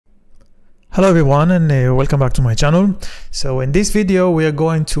Hello everyone, and welcome back to my channel. So in this video we are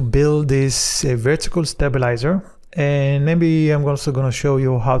going to build this vertical stabilizer, and maybe I'm also going to show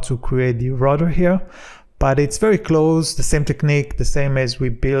you how to create the rudder here, but it's very close, the same technique, the same as we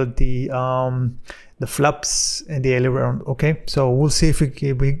build the flaps and the aileron. Okay, so we'll see if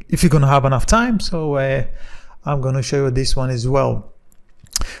you're going to have enough time. So I'm going to show you this one as well.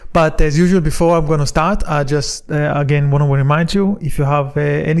 But as usual, before I'm going to start, I just again want to remind you, if you have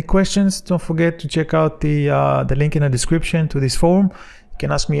any questions, don't forget to check out the link in the description to this forum. You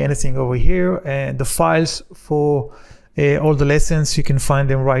can ask me anything over here, and the files for all the lessons, you can find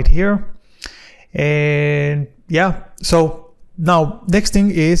them right here. And yeah, so now next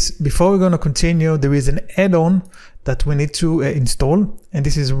thing is, before we're going to continue, there is an add-on that we need to install, and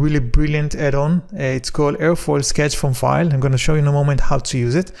this is a really brilliant add-on. It's called Airfoil Sketch from File. I'm going to show you in a moment how to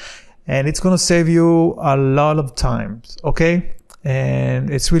use it, and it's going to save you a lot of time. Okay,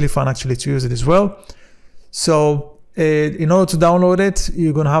 and it's really fun actually to use it as well. So in order to download it,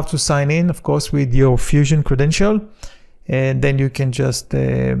 you're going to have to sign in, of course, with your Fusion credential, and then you can just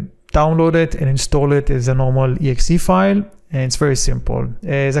download it and install it as a normal exe file. And it's very simple.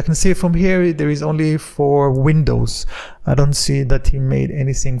 As I can see from here, there is only for Windows. I don't see that he made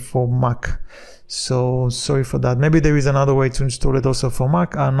anything for Mac. So sorry for that. Maybe there is another way to install it also for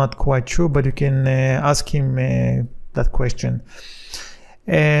Mac. I'm not quite sure, but you can ask him that question.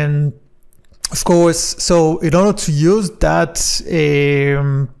 And of course, so in order to use that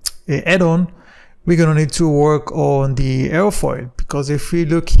add-on, we're gonna need to work on the airfoil, because if we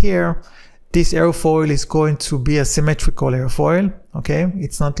look here, this airfoil is going to be a symmetrical airfoil. Okay,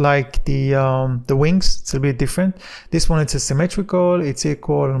 it's not like the wings, it's a bit different. This one, it's a symmetrical, it's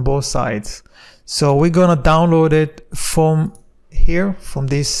equal on both sides. So we're gonna download it from here, from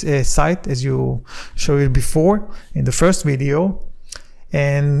this site, as you showed before in the first video.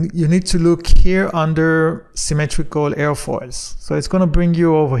 And you need to look here under symmetrical airfoils. So it's gonna bring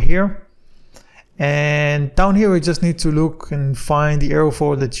you over here. And down here, we just need to look and find the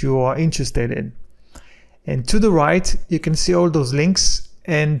airfoil that you are interested in. And to the right, you can see all those links,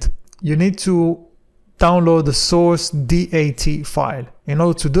 and you need to download the source DAT file. In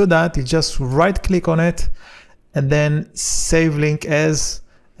order to do that, you just right click on it and then save link as,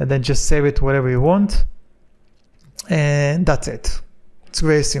 and then just save it whatever you want. And that's it. It's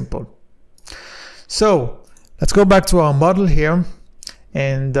very simple. So let's go back to our model here.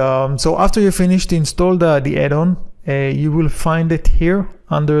 And so after you finish to install the add-on, you will find it here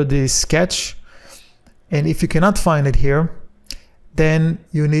under the sketch. And if you cannot find it here, then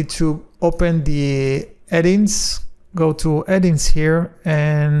you need to open the add-ins, go to add-ins here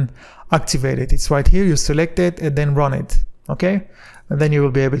and activate it. It's right here, you select it and then run it. Okay, and then you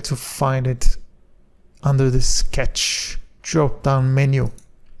will be able to find it under the sketch drop down menu.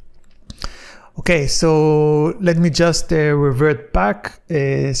 Okay, so let me just revert back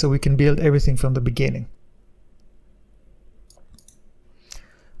so we can build everything from the beginning.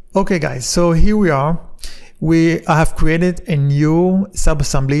 Okay guys, so here we are. I have created a new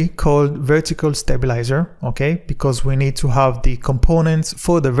subassembly called vertical stabilizer, okay, because we need to have the components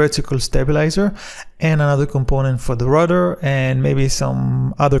for the vertical stabilizer and another component for the rudder, and maybe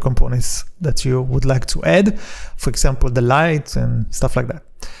some other components that you would like to add, for example the lights and stuff like that.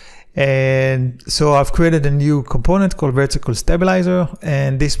 And so I've created a new component called vertical stabilizer,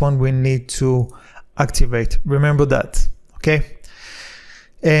 and this one we need to activate. Remember that, okay?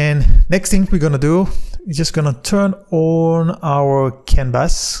 And next thing we're gonna do, we're just gonna turn on our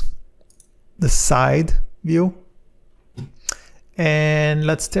canvas, the side view, and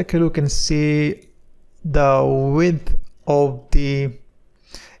let's take a look and see the width of the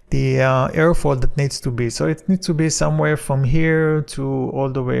airfoil that needs to be. So it needs to be somewhere from here to all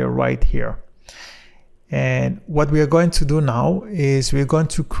the way right here. And what we are going to do now is we're going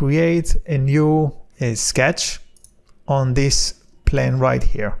to create a new sketch on this plane right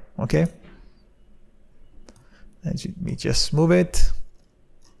here. Okay, let me just move it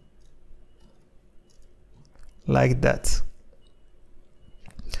like that.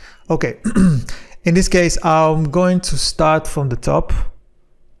 Okay, in this case I'm going to start from the top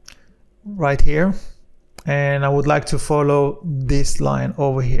right here, and I would like to follow this line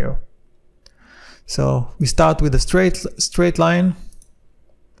over here. So we start with a straight line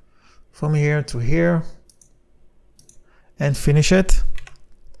from here to here and finish it.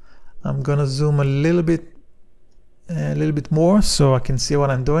 I'm gonna zoom a little bit more so I can see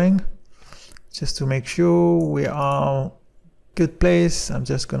what I'm doing, just to make sure we are good place. I'm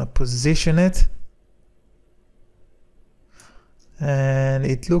just gonna position it, and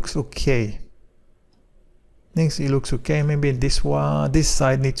it looks okay. Thinks it looks okay. Maybe this one, this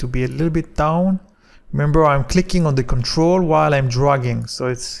side needs to be a little bit down. Remember, I'm clicking on the control while I'm dragging, so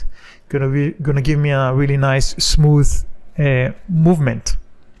it's gonna give me a really nice smooth movement.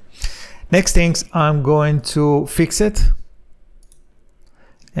 Next things, I'm going to fix it,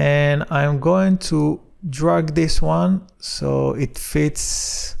 and I'm going to drag this one so it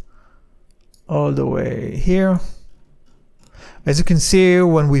fits all the way here. As you can see,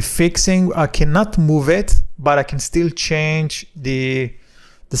 when we're fixing, I cannot move it, but I can still change the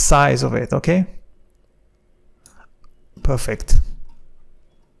size of it. Okay, perfect,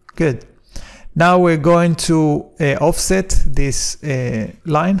 good. Now we're going to offset this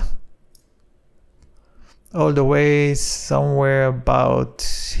line all the way somewhere about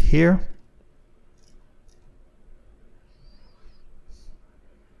here.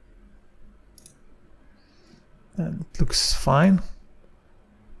 And it looks fine.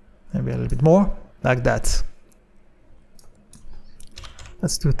 Maybe a little bit more, like that.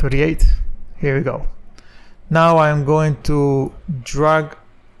 Let's do 38. Here we go. Now I'm going to drag.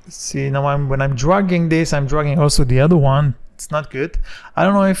 See, now when I'm dragging this, I'm dragging also the other one. It's not good. I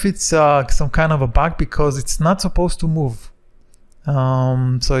don't know if it's some kind of a bug, because it's not supposed to move.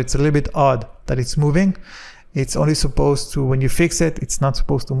 So it's a little bit odd that it's moving. It's only supposed to, when you fix it, it's not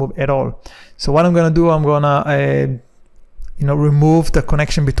supposed to move at all. So what I'm gonna do, I'm gonna remove the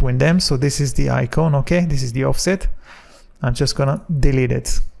connection between them. So this is the icon, okay? This is the offset. I'm just gonna delete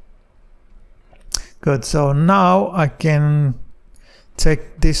it. Good, so now I can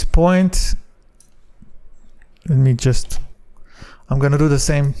take this point. Let me just, I'm gonna do the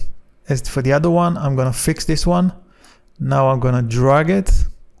same as for the other one. I'm gonna fix this one. Now I'm gonna drag it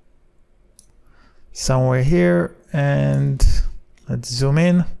somewhere here, and let's zoom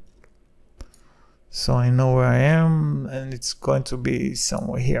in so I know where I am, and it's going to be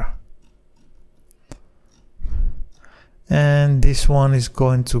somewhere here. And this one is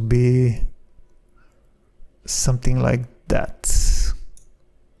going to be something like that.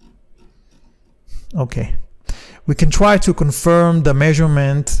 Okay, we can try to confirm the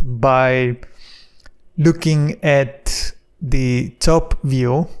measurement by looking at the top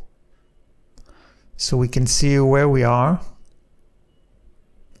view, so we can see where we are.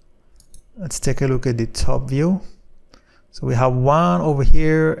 Let's take a look at the top view. So we have one over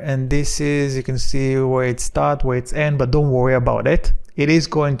here, and this is, you can see where it starts, where it's end, but don't worry about it. It is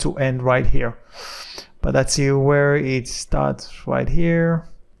going to end right here. But let's see where it starts, right here.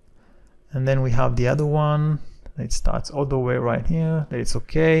 And then we have the other one. It starts all the way right here. It's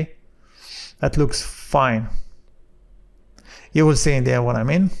okay. That looks fine. You will see in there what I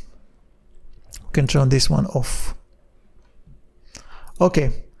mean. We can turn this one off.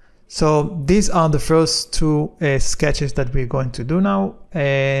 Okay, so these are the first two sketches that we're going to do now,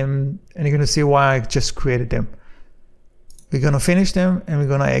 and you're going to see why I just created them. We're going to finish them and we're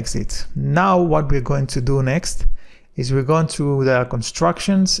going to exit. Now what we're going to do next is we're going to the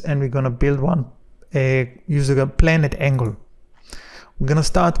constructions, and we're going to build one using a plane at angle. We're going to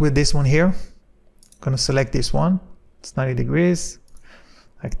start with this one here. I'm going to select this one. It's 90 degrees,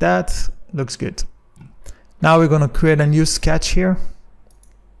 like that. Looks good. Now we're going to create a new sketch here,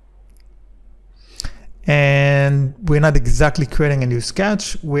 and we're not exactly creating a new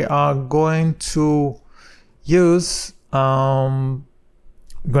sketch. We are going to use we're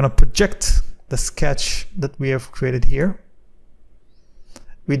going to project the sketch that we have created here.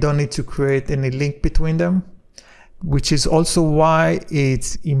 We don't need to create any link between them, which is also why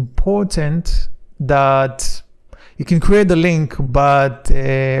it's important that you can create the link, but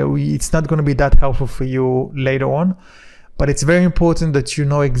it's not going to be that helpful for you later on. But it's very important that you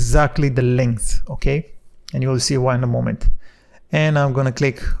know exactly the length, okay? And you'll see why in a moment. And I'm going to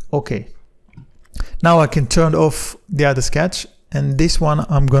click OK. Now I can turn off the other sketch, and this one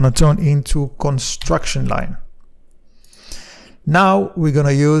I'm going to turn into construction line. Now we're going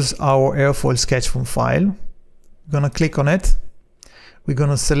to use our Airfoil Sketch from File. We're going to click on it. We're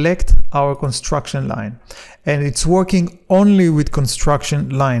going to select our construction line, and it's working only with construction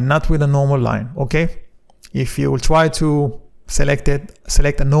line, not with a normal line, okay? If you will try to select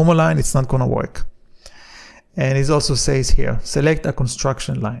a normal line, it's not going to work. And it also says here, select a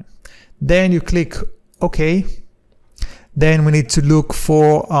construction line. Then you click OK. Then we need to look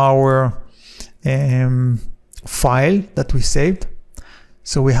for our file that we saved.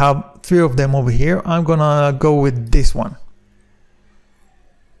 So we have 3 of them over here. I'm gonna go with this one.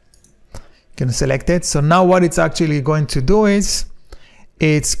 You can select it. So now what it's actually going to do is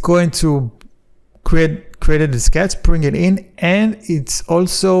it's going to create the sketch, bring it in, and it's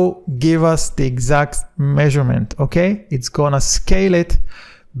also give us the exact measurement. Okay, it's gonna scale it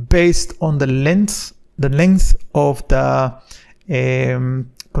based on the length the length of the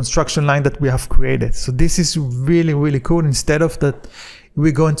construction line that we have created. So this is really, really cool. Instead of that,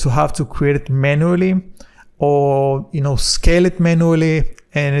 we're going to have to create it manually, or scale it manually,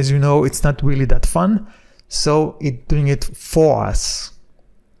 and as you know, it's not really that fun. So it's doing it for us.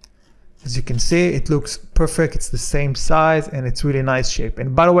 As you can see, it looks perfect. It's the same size and it's really nice shape.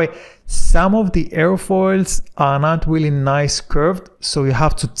 And by the way, some of the airfoils are not really nice curved, so you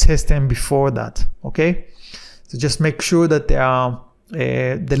have to test them before that. Okay, so just make sure that they are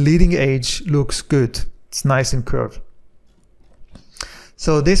the leading edge looks good. It's nice and curved.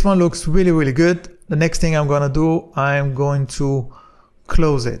 So this one looks really, really good. The next thing I'm gonna do, I'm going to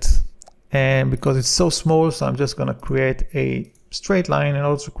close it, and because it's so small, so I'm just gonna create a straight line and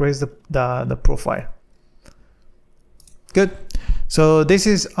also create the profile. Good. So this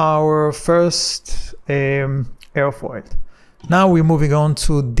is our first airfoil. Now we're moving on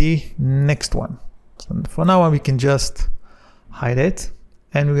to the next one. So for now on, we can just hide it,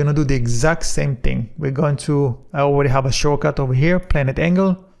 and we're gonna do the exact same thing. We're going to, I already have a shortcut over here, planet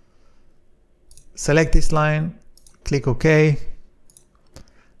angle. Select this line, click OK.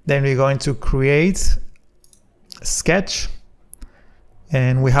 Then we're going to create a sketch,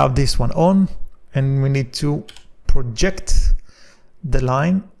 and we have this one on, and we need to project the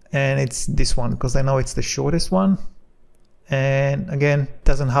line, and it's this one because I know it's the shortest one. And again, it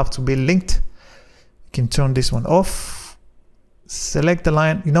doesn't have to be linked. You can turn this one off, select the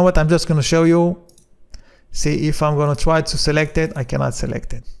line. You know what, I'm just going to show you. See, if I'm going to try to select it, I cannot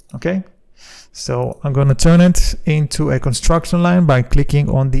select it. Okay, so I'm going to turn it into a construction line by clicking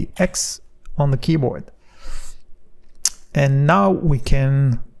on the X on the keyboard. And now we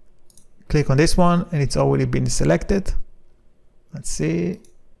can click on this one, and it's already been selected. Let's see.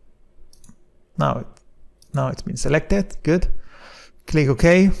 Now it's been selected. Good. Click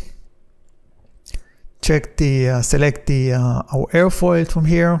OK. Check the select the our airfoil from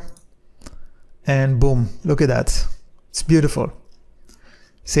here, and boom! Look at that. It's beautiful.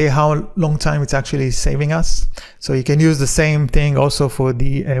 See how long time it's actually saving us. So you can use the same thing also for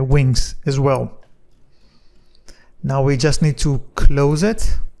the wings as well. Now we just need to close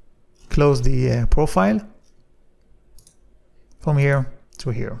it, close the profile from here to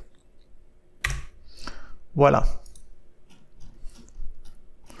here. Voila.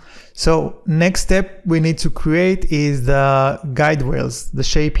 So next step we need to create is the guide rails, the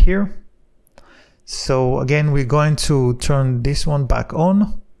shape here. So again, we're going to turn this one back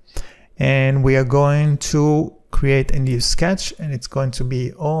on, and we are going to create a new sketch, and it's going to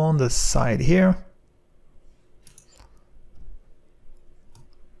be on the side here.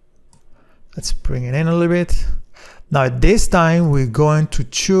 Let's bring it in a little bit. Now this time we're going to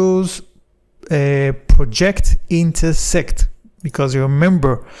choose a project intersect, because you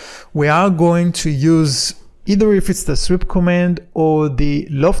remember we are going to use, either if it's the sweep command or the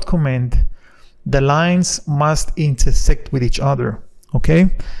loft command, the lines must intersect with each other.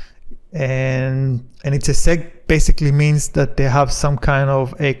 Okay, and intersect basically means that they have some kind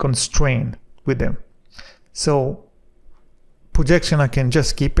of a constraint with them. So projection, I can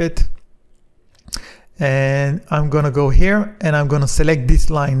just keep it. And I'm gonna go here, and I'm gonna select this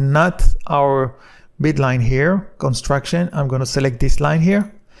line, not our midline here, construction. I'm gonna select this line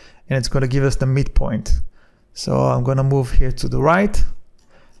here, and it's gonna give us the midpoint. So I'm gonna move here to the right,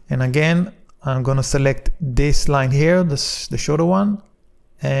 and again, I'm gonna select this line here, the shorter one,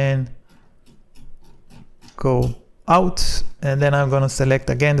 and go out, and then I'm gonna select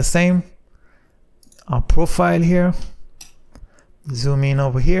again the same, our profile here, zoom in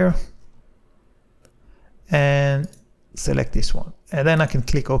over here, and select this one, and then I can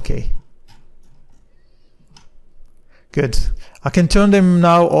click OK. Good. I can turn them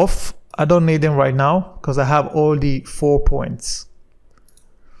now off. I don't need them right now because I have all the 4 points.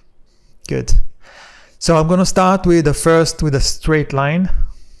 Good. So I'm going to start with the first, with a straight line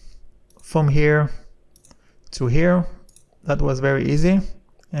from here to here. That was very easy,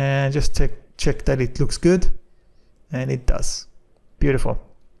 and just check that it looks good, and it does. Beautiful.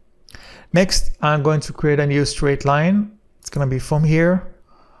 Next, I'm going to create a new straight line. It's going to be from here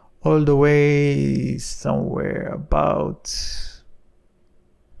all the way somewhere about.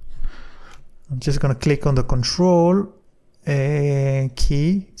 I'm just going to click on the control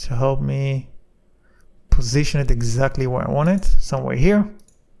key to help me position it exactly where I want it, somewhere here.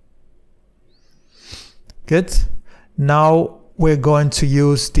 Good. Now we're going to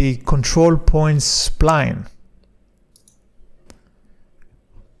use the control point spline.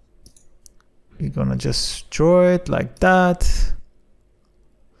 We're gonna just draw it like that,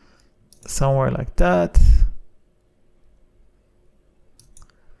 somewhere like that.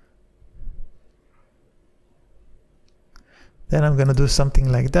 Then I'm gonna do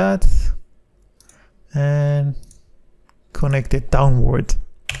something like that and connect it downward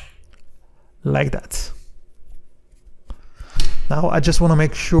like that. Now I just want to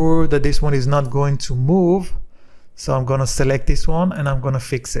make sure that this one is not going to move, so I'm going to select this one and I'm going to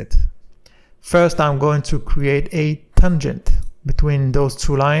fix it. First, I'm going to create a tangent between those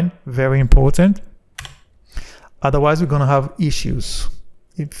two lines, very important. Otherwise we're going to have issues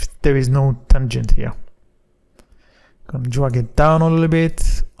if there is no tangent here. Going to drag it down a little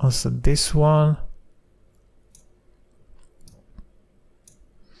bit, also this one.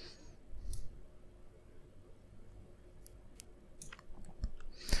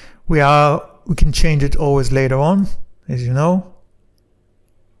 We can change it always later on, as you know.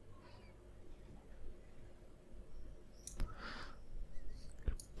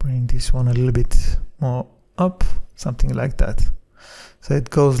 Bring this one a little bit more up, something like that. So it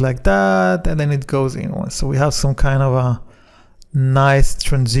goes like that, and then it goes in one. So we have some kind of a nice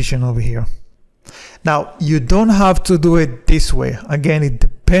transition over here. Now, you don't have to do it this way. Again, it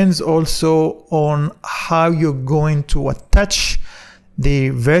depends also on how you're going to attach the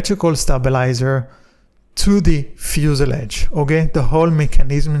vertical stabilizer to the fuselage, okay? The whole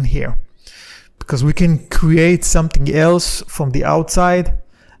mechanism in here, because we can create something else from the outside,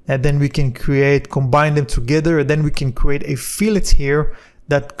 and then we can combine them together, and then we can create a fillet here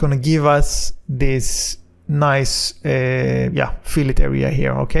that's gonna give us this nice fillet area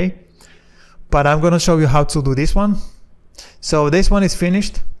here, okay? But I'm gonna show you how to do this one. So this one is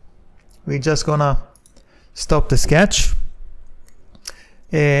finished. We're just gonna stop the sketch.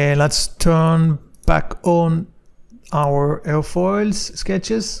 Let's turn back on our airfoil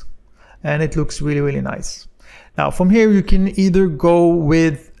sketches, and it looks really, really nice. Now from here you can either go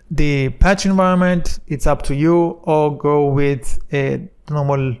with the patch environment, it's up to you, or go with a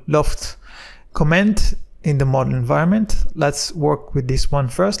normal loft comment in the model environment. Let's work with this one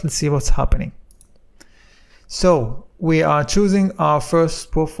first. Let's see what's happening. So we are choosing our first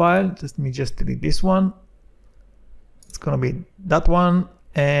profile. Let me just delete this one. It's gonna be that one.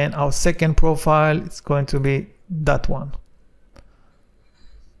 And our second profile, it's going to be that one.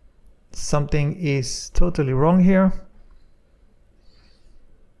 Something is totally wrong here.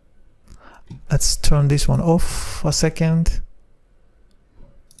 Let's turn this one off for a second.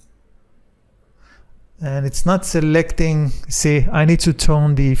 And it's not selecting. See, I need to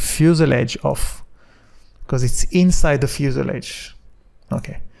turn the fuselage off because it's inside the fuselage.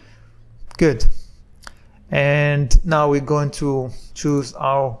 Okay, good. And now we're going to choose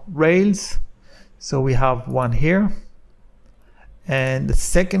our rails. So we have one here, and the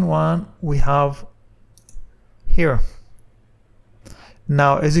second one we have here.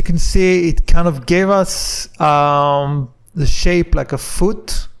 Now, as you can see, it kind of gave us the shape like a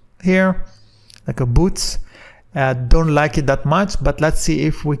foot here, like a boots. Don't like it that much, but let's see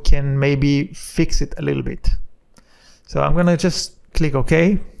if we can maybe fix it a little bit. So I'm gonna just click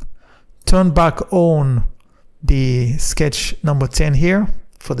OK, turn back on the sketch number 10 here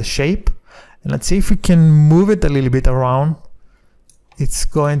for the shape, and let's see if we can move it a little bit around. It's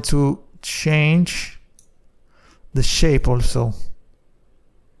going to change the shape also.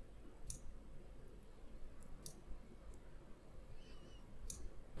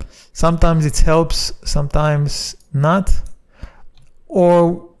 Sometimes it helps, sometimes not,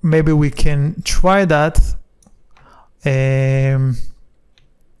 or maybe we can try that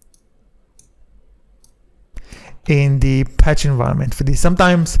in the patch environment. For this,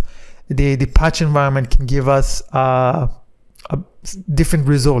 sometimes the patch environment can give us different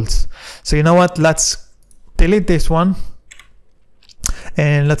results. So you know what, let's delete this one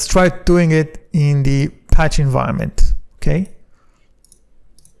and let's try doing it in the patch environment. Okay,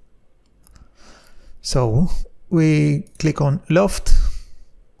 so we click on loft.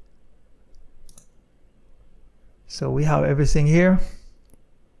 So we have everything here.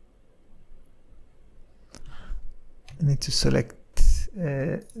 I need to select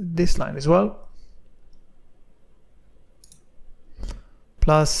this line as well,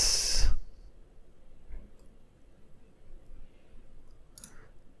 plus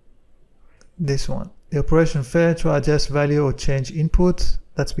this one. The operation failed to adjust value or change input.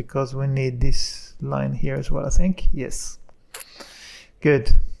 That's because we need this line here as well, I think. Yes,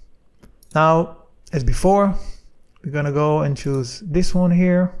 good. Now, as before, we're gonna go and choose this one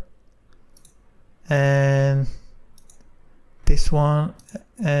here, and this one,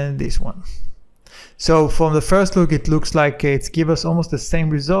 and this one. So from the first look, it looks like it's give us almost the same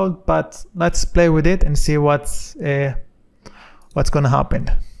result, but let's play with it and see what's gonna happen.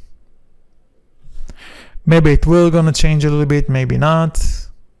 Maybe it will gonna change a little bit, maybe not.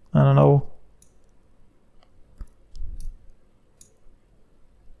 I don't know.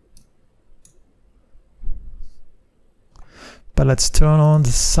 but let's turn on the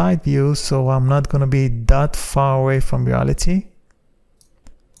side view so I'm not going to be that far away from reality.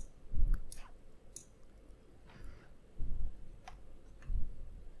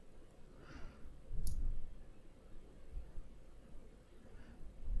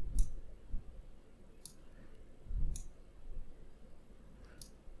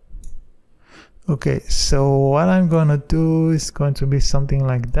 Okay, so what I'm gonna do is going to be something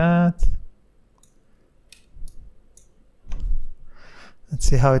like that. Let's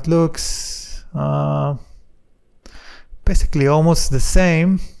see how it looks. Basically almost the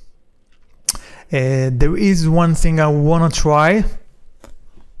same. There is one thing I wanna try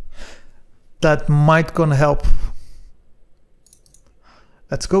that might gonna help.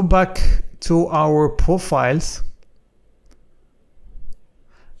 Let's go back to our profiles.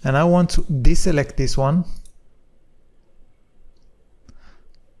 And I want to deselect this one.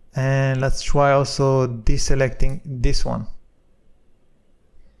 And let's try also deselecting this one.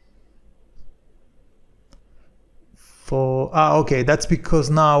 Okay, that's because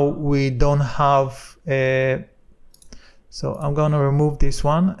now we don't have a, so I'm gonna remove this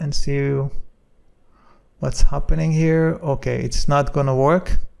one and see what's happening here. Okay, it's not gonna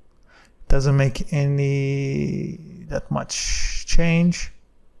work. Doesn't make any that much change.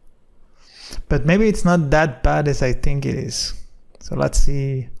 But maybe it's not that bad as I think it is. So let's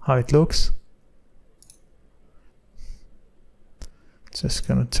see how it looks. Just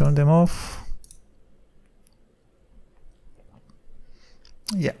gonna turn them off.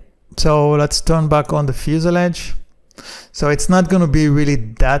 Yeah, so let's turn back on the fuselage. So it's not gonna be really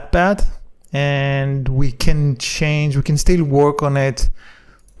that bad, and we can change, we can still work on it,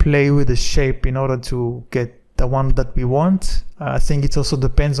 play with the shape in order to get the one that we want. I think it also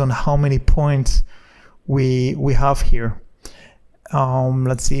depends on how many points we have here.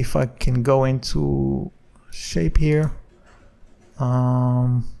 Let's see if I can go into shape here. If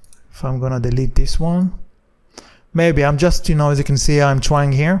I'm gonna delete this one, maybe I'm just, you know, as you can see, I'm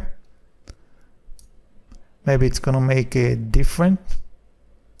trying here. Maybe it's gonna make a difference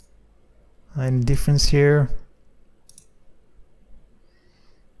here.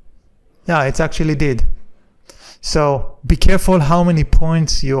 Yeah, it actually did. So be careful how many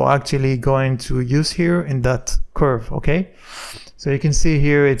points you're actually going to use here in that curve, okay? So you can see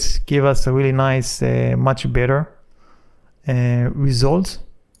here it's give us a really nice, much better result.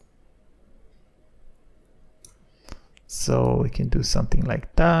 So we can do something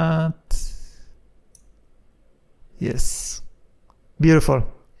like that. Yes, beautiful.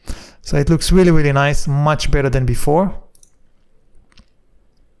 So it looks really, really nice, much better than before.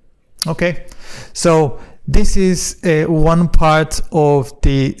 Okay, so this is one part of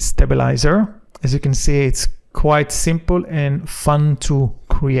the stabilizer. As you can see, it's quite simple and fun to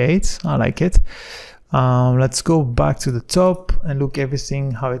create. I like it. Let's go back to the top and look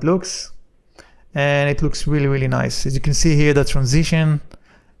everything how it looks. And it looks really, really nice. As you can see here, the transition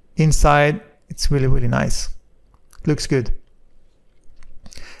inside, it's really, really nice. It looks good.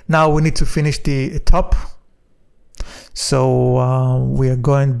 Now we need to finish the top. So we are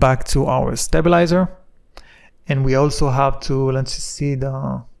going back to our stabilizer. And we also have to, let's see,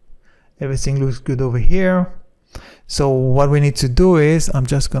 everything looks good over here. So what we need to do is, I'm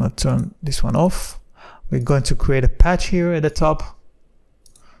just gonna turn this one off. We're going to create a patch here at the top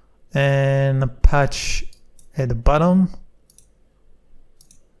and a patch at the bottom.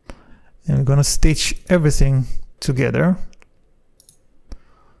 And we're gonna stitch everything together.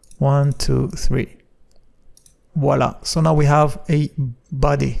 1, 2, 3. Voila. So now we have a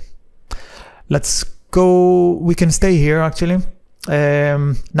body. Let's go, we can stay here actually.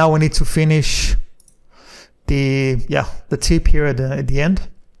 Now we need to finish the tip here at the end.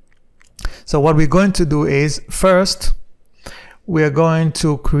 So what we're going to do is, first we are going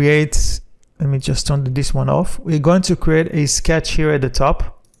to create, let me just turn this one off. We're going to create a sketch here at the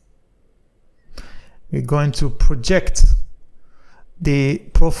top. We're going to project the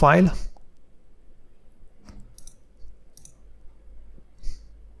profile.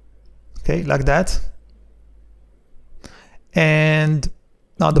 Okay, like that. And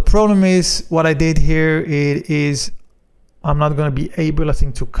now the problem is, what I did here, it is I'm not going to be able, I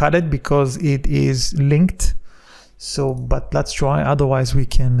think, to cut it because it is linked. So, but let's try. Otherwise we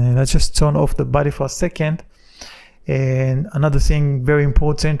can, let's just turn off the body for a second. And another thing very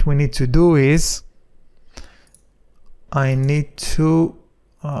important we need to do is, I need to,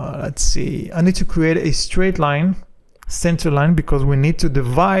 let's see, I need to create a straight line, center line, because we need to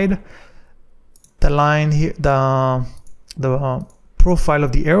divide the line here, the profile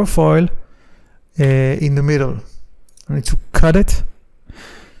of the airfoil in the middle. I need to cut it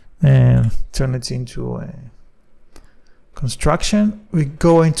and turn it into a construction, we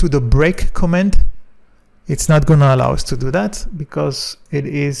go into the break command. It's not going to allow us to do that because we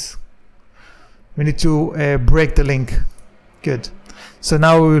need to break the link. Good. So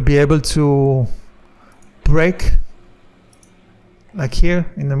now we will be able to break like here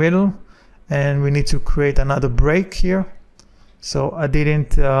in the middle, and we need to create another break here. So I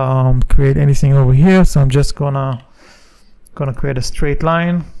didn't create anything over here, so I'm just gonna create a straight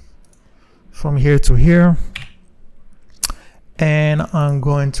line from here to here, and I'm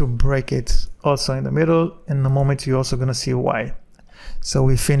going to break it also in the middle. In a moment you're also gonna see why. So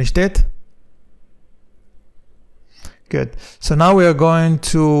we finished it. Good. So now we are going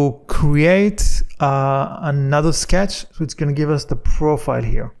to create another sketch, so it's going to give us the profile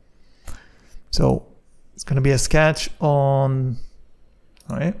here. So it's going to be a sketch on,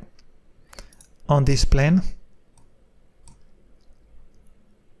 all right, on this plane.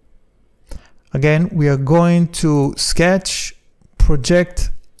 Again, we are going to sketch,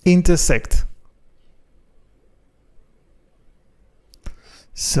 project, intersect.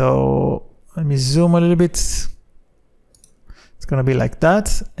 So let me zoom a little bit. It's going to be like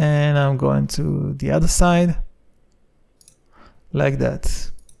that, and I'm going to the other side like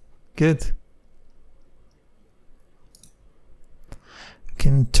that. Good. I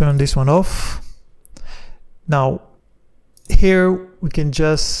can turn this one off. Now here we can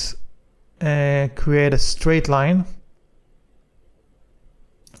just create a straight line.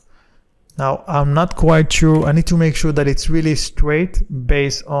 Now I'm not quite sure, I need to make sure that it's really straight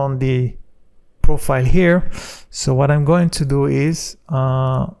based on the profile here. So what I'm going to do is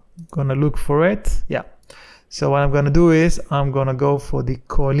gonna look for it. Yeah. So what I'm gonna do is I'm gonna go for the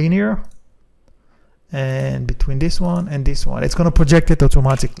collinear, and between this one and this one, it's gonna project it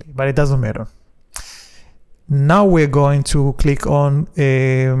automatically, but it doesn't matter. Now we're going to click on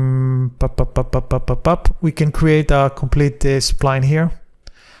we can create a complete spline here,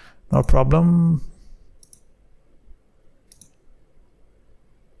 no problem.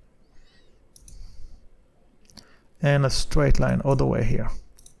 And a straight line all the way here.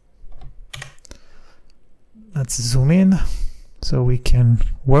 Let's zoom in so we can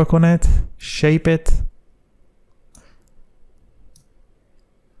work on it, shape it.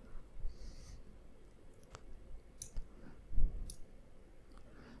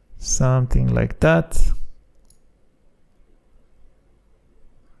 Something like that.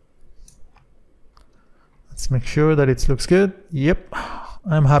 Let's make sure that it looks good. Yep,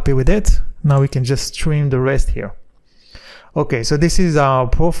 I'm happy with it. Now we can just trim the rest here. Okay, so this is our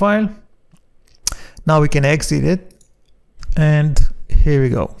profile. Now we can exit it, and here we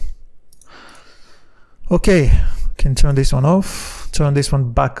go. Okay, can turn this one off, turn this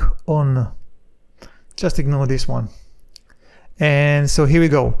one back on. Just ignore this one. And so here we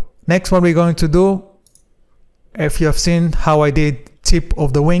go. Next, what we're going to do, if you have seen how I did tip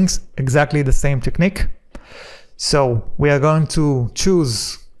of the wings, exactly the same technique. So we are going to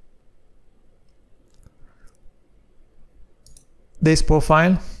choose this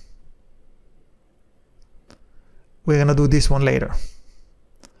profile. We're gonna do this one later.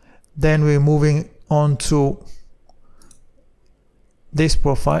 Then we're moving on to this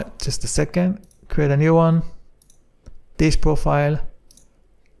profile. Just a second, create a new one. This profile,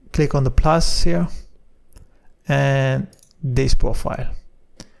 click on the plus here, and this profile,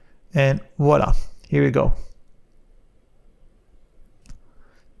 and voila, here we go.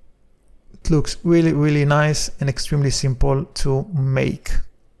 It looks really, really nice and extremely simple to make.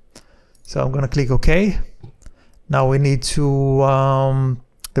 So I'm gonna click OK. Now we need to,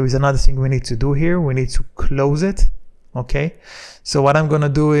 there is another thing we need to do here. We need to close it. Okay. So what I'm gonna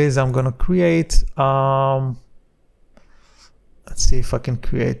do is I'm gonna create, let's see if I can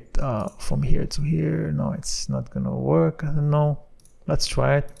create from here to here. No, it's not gonna work. I don't know. Let's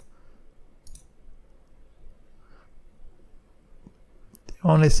try it. The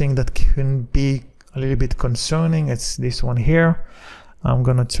only thing that can be a little bit concerning, it's this one here. I'm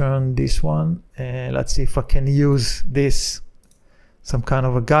gonna turn this one, and let's see if I can use this, some kind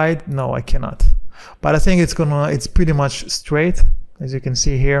of a guide. No, I cannot. But I think it's pretty much straight, as you can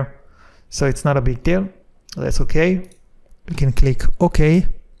see here. So it's not a big deal. That's okay. We can click OK.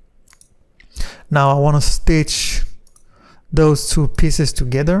 Now I want to stitch those two pieces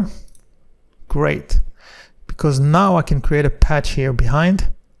together. Great. Because now I can create a patch here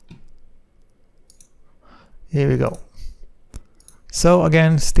behind. Here we go. So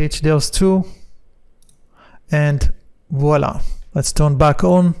again, stitch those two, and voila. Let's turn back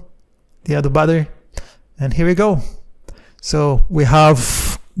on the other body, and here we go. So we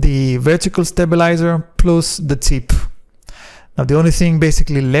have the vertical stabilizer plus the tip. Now the only thing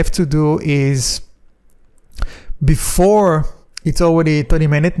basically left to do is before it's already 30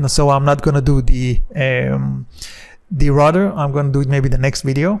 minutes, so I'm not gonna do the rudder. I'm gonna do it maybe the next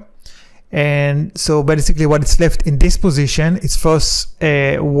video. And so basically what is left in this position is first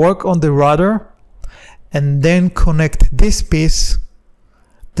work on the rudder and then connect this piece,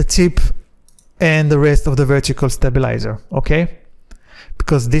 the tip and the rest of the vertical stabilizer, okay?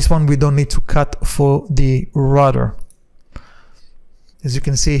 Because this one we don't need to cut for the rudder, as you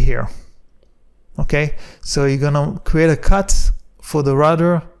can see here. Okay, so you're gonna create a cut for the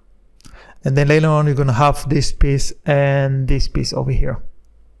rudder, and then later on you're gonna have this piece and this piece over here,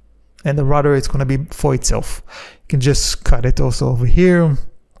 and the rudder is gonna be for itself. You can just cut it also over here.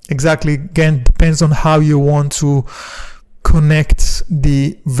 Exactly, again, depends on how you want to connect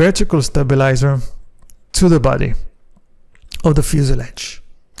the vertical stabilizer to the body of the fuselage.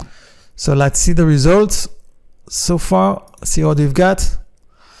 So let's see the results so far, see what we've got.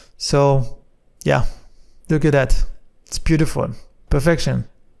 So yeah, look at that, it's beautiful, perfection,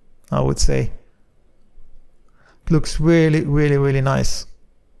 I would say. It looks really, really, really nice.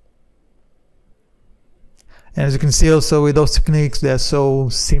 And as you can see also with those techniques, they're so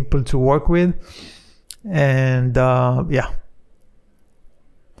simple to work with. And yeah.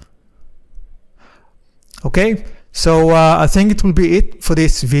 Okay, so I think it will be it for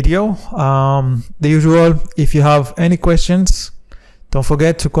this video. The usual, if you have any questions, don't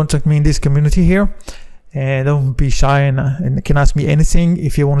forget to contact me in this community here. And don't be shy and you can ask me anything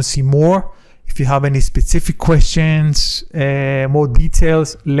if you want to see more. If you have any specific questions, more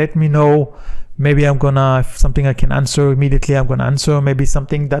details, let me know. Maybe I'm gonna, if something I can answer immediately, I'm gonna answer. Maybe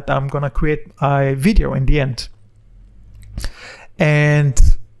something that I'm gonna create a video in the end. And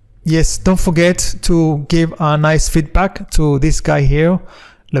yes, don't forget to give a nice feedback to this guy here,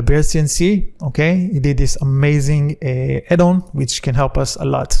 LeBear CNC. Okay, he did this amazing add-on which can help us a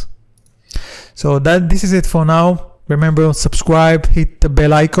lot. So this is it for now. Remember, subscribe, hit the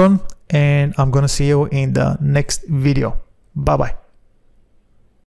bell icon, and I'm gonna see you in the next video. Bye bye.